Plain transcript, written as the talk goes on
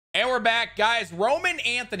And we're back, guys. Roman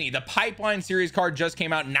Anthony, the Pipeline Series card just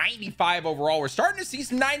came out. 95 overall. We're starting to see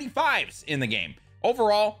some 95s in the game.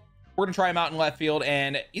 Overall, we're going to try him out in left field,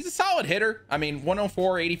 and he's a solid hitter. I mean,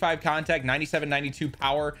 104, 85 contact, 97, 92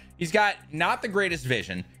 power. He's got not the greatest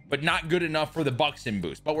vision, but not good enough for the Buxton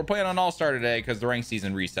boost. But we're playing on All-Star today because the ranked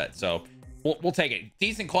season reset, so we'll take it.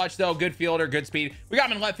 Decent clutch, though. Good fielder, good speed. We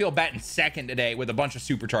got him in left field batting second today with a bunch of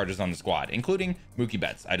superchargers on the squad, including Mookie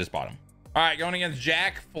Betts. I just bought him. All right, going against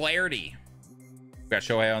Jack Flaherty. We got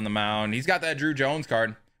Shohei on the mound. He's got that Drew Jones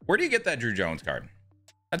card. Where do you get that Drew Jones card?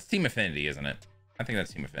 That's Team Affinity, isn't it? I think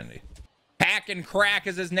that's Team Affinity. Pack and Crack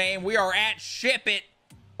is his name. We are at Ship It.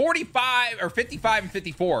 45 or 55 and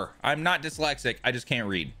 54. I'm not dyslexic. I just can't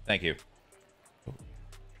read. Thank you.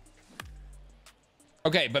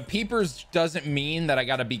 Okay, but peepers doesn't mean that I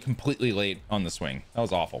got to be completely late on the swing. That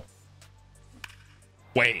was awful.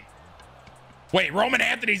 Wait, Roman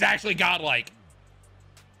Anthony's actually godlike.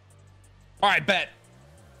 All right, bet.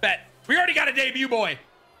 We already got a debut boy.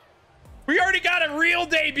 We already got a real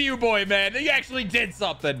debut boy, man. He actually did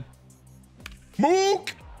something.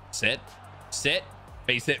 Mook. Sit.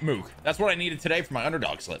 Base hit Mook. That's what I needed today for my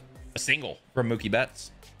underdog slip. A single from Mookie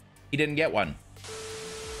Betts. He didn't get one.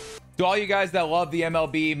 To all you guys that love the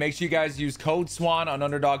MLB, make sure you guys use code SWAN on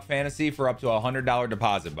Underdog Fantasy for up to a $100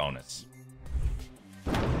 deposit bonus.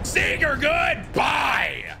 Seager,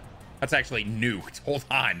 goodbye. That's actually nuked. Hold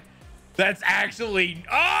on. That's actually,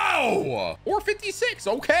 oh, 456.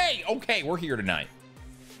 Okay, we're here tonight.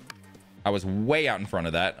 I was way out in front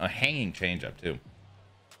of that. A hanging changeup too.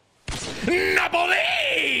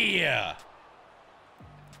 Napoli.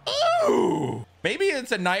 Ooh. Maybe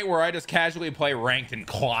it's a night where I just casually play ranked and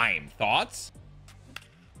climb. Thoughts?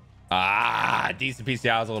 Decent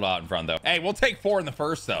PCI. I was a little out in front though. Hey, we'll take 4 in the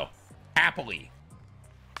first though. Happily.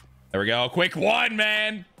 There we go. Quick one,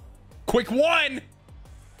 man. Quick one.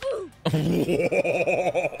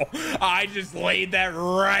 I just laid that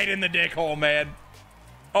right in the dick hole, man.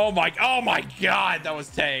 Oh my God, that was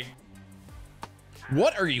tang.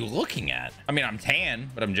 What are you looking at? I mean, I'm tan,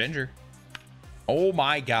 but I'm ginger. Oh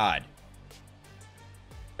my God.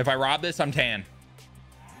 If I rob this, I'm tan.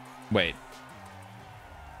 Wait.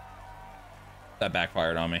 That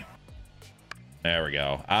backfired on me. There we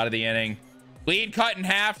go. Out of the inning. Lead cut in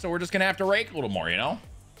half, so we're just gonna have to rake a little more, you know?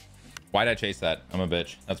 Why'd I chase that? I'm a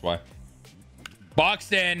bitch. That's why.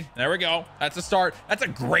 Buxton. There we go. That's a start. That's a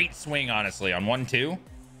great swing, honestly, on 1-2.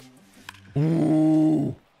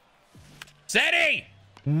 Ooh. Seti!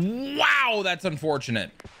 Wow, that's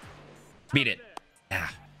unfortunate. Beat it. Yeah.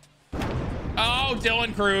 Oh,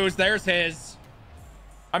 Dylan Cruz. There's his.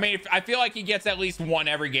 I mean, I feel like he gets at least one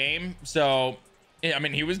every game. So, I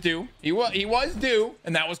mean, he was due. He was due,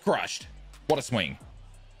 and that was crushed. What a swing.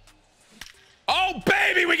 Oh,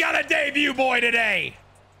 baby, we got a debut boy today.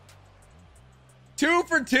 2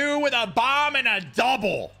 for 2 with a bomb and a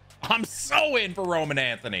double. I'm so in for Roman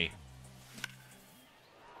Anthony.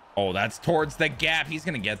 Oh, that's towards the gap. He's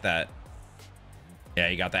going to get that. Yeah,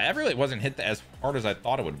 he got that. It really wasn't hit as hard as I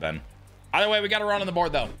thought it would have been. Either way, we got a run on the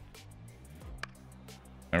board, though.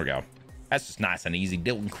 There we go. That's just nice and easy.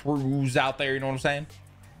 Dylan Cruz out there. You know what I'm saying?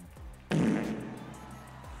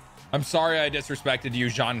 I'm sorry I disrespected you,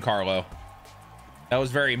 Giancarlo. That was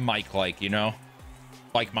very Mike-like, you know?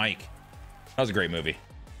 Like Mike. That was a great movie.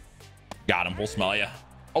 Got him. We'll smell ya.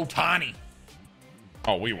 Oh, Tani.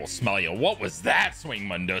 Oh, we will smell you. What was that swing,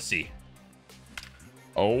 Mundusi?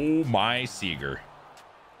 Oh, my Seager.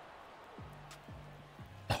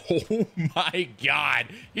 Oh, my God.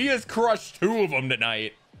 He has crushed 2 of them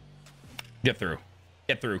tonight. Get through.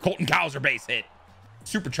 Get through. Colton Cowser base hit.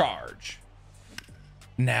 Supercharge.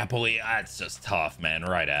 Napoli. That's just tough, man.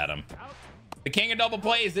 Right at him. The king of double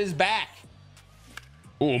plays is back.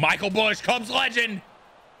 Ooh, Michael Bush comes legend.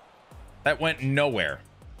 That went nowhere.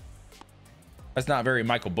 That's not very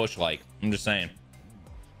Michael Bush-like. I'm just saying.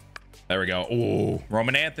 There we go. Ooh,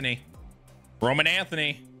 Roman Anthony. Roman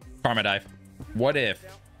Anthony. Karma dive. What if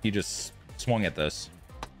he just swung at this?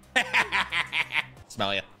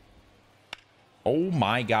 Smell ya. Oh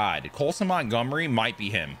my God. Colson Montgomery might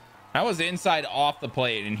be him. That was inside off the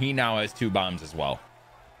plate, and he now has 2 bombs as well.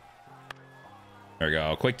 There we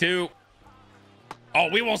go. Quick 2. Oh,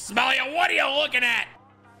 we will smell you. What are you looking at?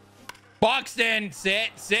 Buxton.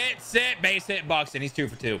 Sit. Base hit Buxton. He's 2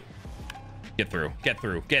 for 2. Get through.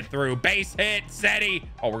 Base hit Seti.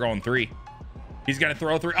 Oh, we're going 3. He's going to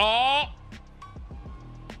throw 3. Oh,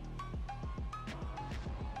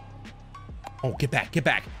 get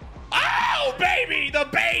back. Oh, baby, the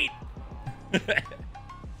bait.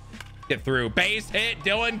 Get through. Base hit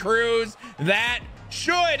Dylan Cruz. That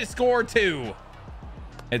should score 2.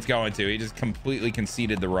 It's going to. He just completely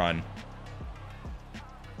conceded the run.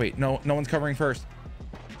 Wait, no one's covering first.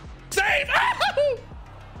 Save!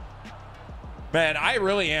 Man, I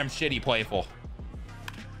really am shitty playful.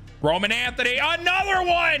 Roman Anthony, another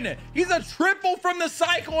one! He's a triple from the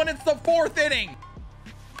cycle, and it's the 4th inning.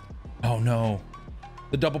 Oh, no.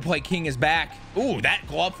 The double play king is back. Ooh, that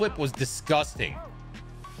glove flip was disgusting.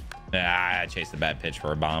 I chased a bad pitch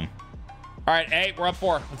for a bomb. All right, hey, we're up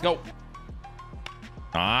 4. Let's go.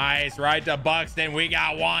 Nice, right to Buxton. We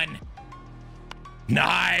got 1.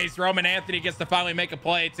 Nice. Roman Anthony gets to finally make a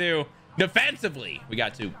play, too. Defensively, we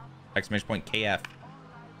got 2. Exclamation point KF.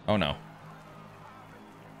 Oh, no.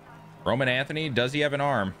 Roman Anthony, does he have an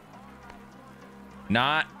arm?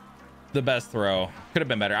 Not the best throw. Could have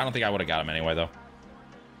been better. I don't think I would have got him anyway, though.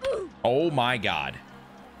 Oh, my God.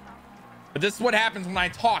 But this is what happens when I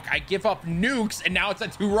talk. I give up nukes, and now it's a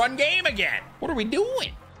 2-run game again. What are we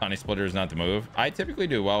doing? Honey splitter is not the move. I typically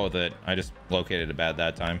do well with it. I just located it bad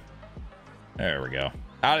that time. There we go.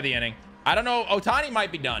 Out of the inning. I don't know. Ohtani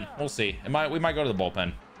might be done. We'll see. We might go to the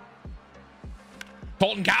bullpen.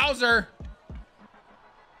 Colton Cowser.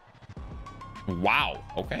 Wow.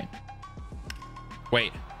 Okay.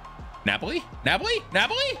 Wait. Napoli? Napoli?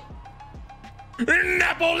 Napoli?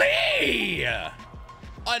 Napoli!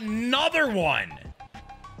 Another one.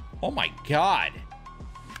 Oh my God.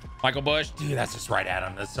 Michael Bush. Dude, that's just right at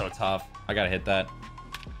him. That's so tough. I gotta hit that.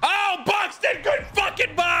 Oh, Buxton, good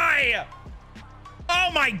fucking buy.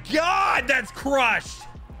 Oh my God, that's crushed.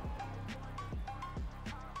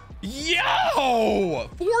 Yo,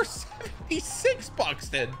 476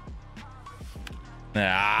 Buxton.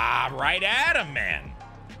 Ah, right at him, man.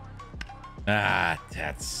 Ah,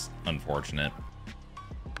 that's unfortunate.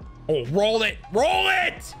 Oh, roll it. Roll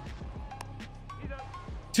it.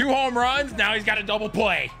 2 home runs. Now he's got a double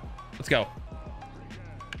play. Let's go.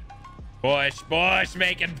 Bush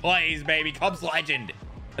making plays, baby. Cubs legend.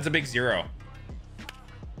 That's a big 0.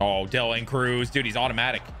 Oh, Dylan Cruz. Dude, he's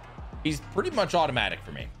automatic. He's pretty much automatic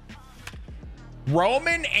for me.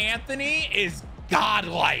 Roman Anthony is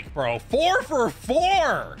godlike, bro. 4 for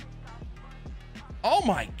 4. Oh,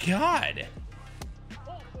 my God.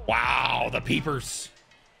 Wow, the peepers.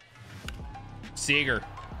 Seager.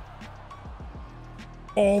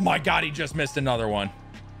 Oh, my God. He just missed another one.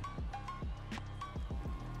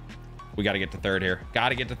 We got to get to 3rd here. Got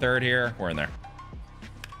to get to 3rd here. We're in there.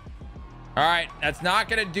 All right. That's not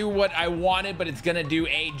going to do what I wanted, but it's going to do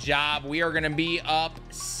a job. We are going to be up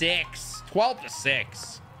 6,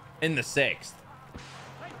 12-6 in the 6th.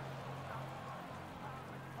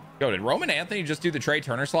 Yo, did Roman Anthony just do the Trey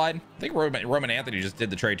Turner slide? I think Roman Anthony just did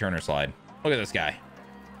the Trey Turner slide. Look at this guy.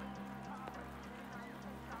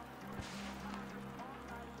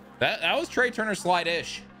 That was Trey Turner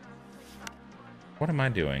slide-ish. What am I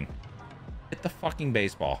doing? Hit the fucking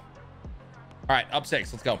baseball. All right, up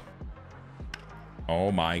 6. Let's go.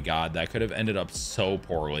 Oh my God, that could have ended up so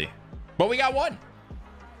poorly. But we got 1.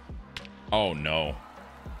 Oh no.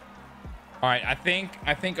 All right, I think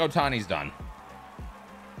Ohtani's done.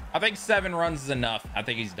 I think 7 runs is enough. I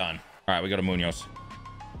think he's done. All right, we go to Munoz.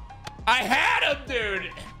 I had him,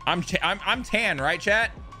 dude. I'm tan, right,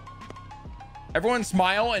 chat? Everyone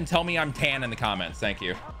smile and tell me I'm tan in the comments. Thank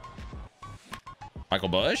you. Michael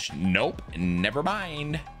Bush. Nope. Never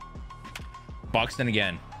mind. Buxton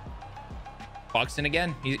again. Buxton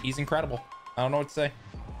again. He's incredible. I don't know what to say.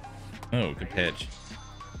 Oh, good pitch.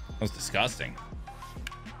 That was disgusting.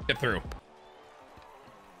 Get through.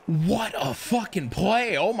 What a fucking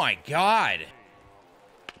play. Oh my God.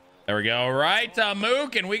 There we go. Right to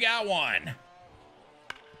Mook, and we got 1.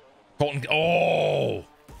 Colton. Oh.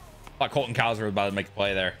 I thought Colton Cowser was about to make a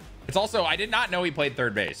play there. It's also, I did not know he played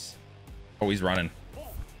 3rd base. Oh, he's running.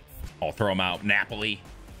 I'll throw him out. Napoli.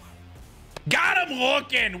 Got him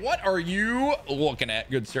looking. What are you looking at,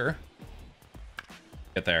 good sir?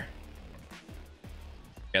 Get there.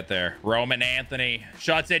 Get there. Roman Anthony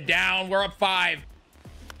shuts it down. We're up 5.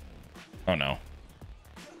 Oh, no.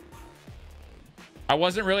 I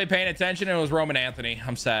wasn't really paying attention. It was Roman Anthony.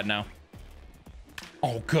 I'm sad now.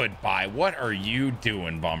 Oh, goodbye. What are you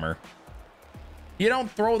doing, bummer? You don't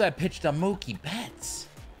throw that pitch to Mookie Betts.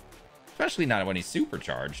 Especially not when he's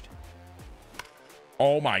supercharged.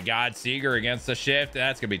 Oh, my God. Seager against the shift.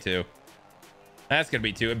 That's going to be 2. That's going to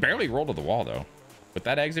be 2. It barely rolled to the wall, though. With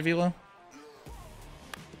that exit velo. I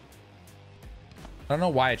don't know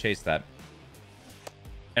why I chased that.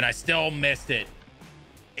 And I still missed it.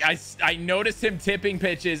 I noticed him tipping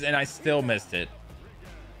pitches, and I still missed it.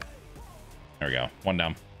 There we go. 1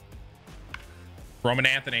 down. Roman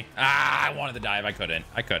Anthony. Ah, I wanted to dive. I couldn't.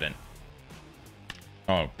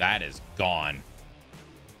 Oh, that is gone.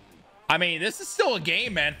 I mean, this is still a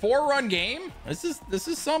game, man. 4-run game. This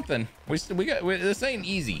is something. This ain't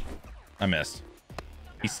easy. I missed.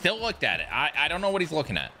 He still looked at it. I don't know what he's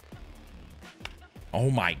looking at.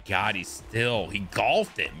 Oh my God, he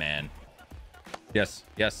golfed it, man. Yes.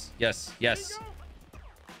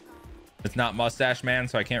 It's not Mustache Man,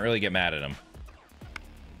 so I can't really get mad at him.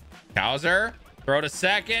 Cowser, throw to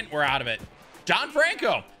second. We're out of it. John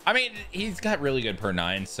Franco. I mean, he's got really good per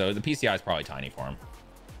 9, so the PCI is probably tiny for him.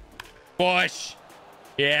 Bush.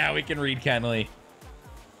 Yeah, we can read Kenley.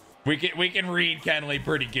 We can read Kenley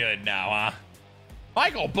pretty good now, huh?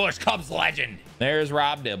 Michael Bush, Cubs legend. There's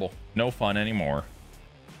Rob Dibble. No fun anymore.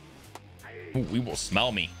 Ooh, we will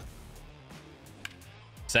smell me.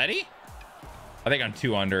 Seti? I think I'm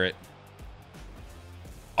 2 under it.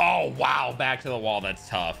 Oh, wow. Back to the wall. That's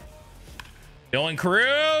tough. Dylan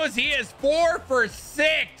Cruz. He is 4 for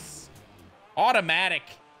 6. Automatic.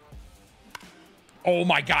 Oh,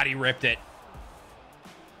 my God. He ripped it.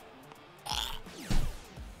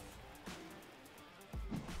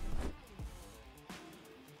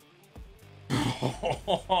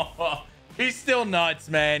 He's still nuts,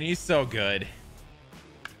 man. He's so good.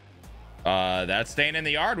 That's staying in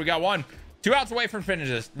the yard. We got 1. 2 outs away from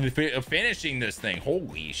finishing this thing.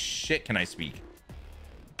 Holy shit, can I speak?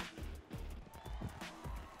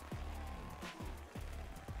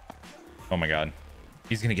 Oh my God.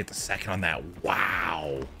 He's gonna get the second on that.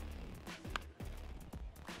 Wow.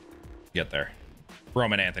 Get there.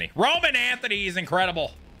 Roman Anthony. Roman Anthony is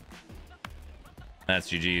incredible. That's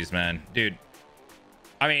GG's, man. Dude.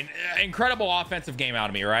 I mean, incredible offensive game out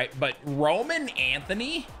of me, right? But Roman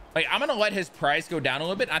Anthony, like, I'm gonna let his price go down a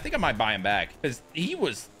little bit. I think I might buy him back because he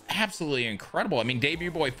was absolutely incredible. I mean,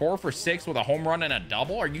 debut boy 4 for 6 with a home run and a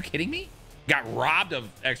double. Are you kidding me? Got robbed of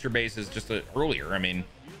extra bases just earlier. I mean,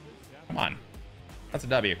 come on. That's a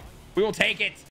W. We will take it.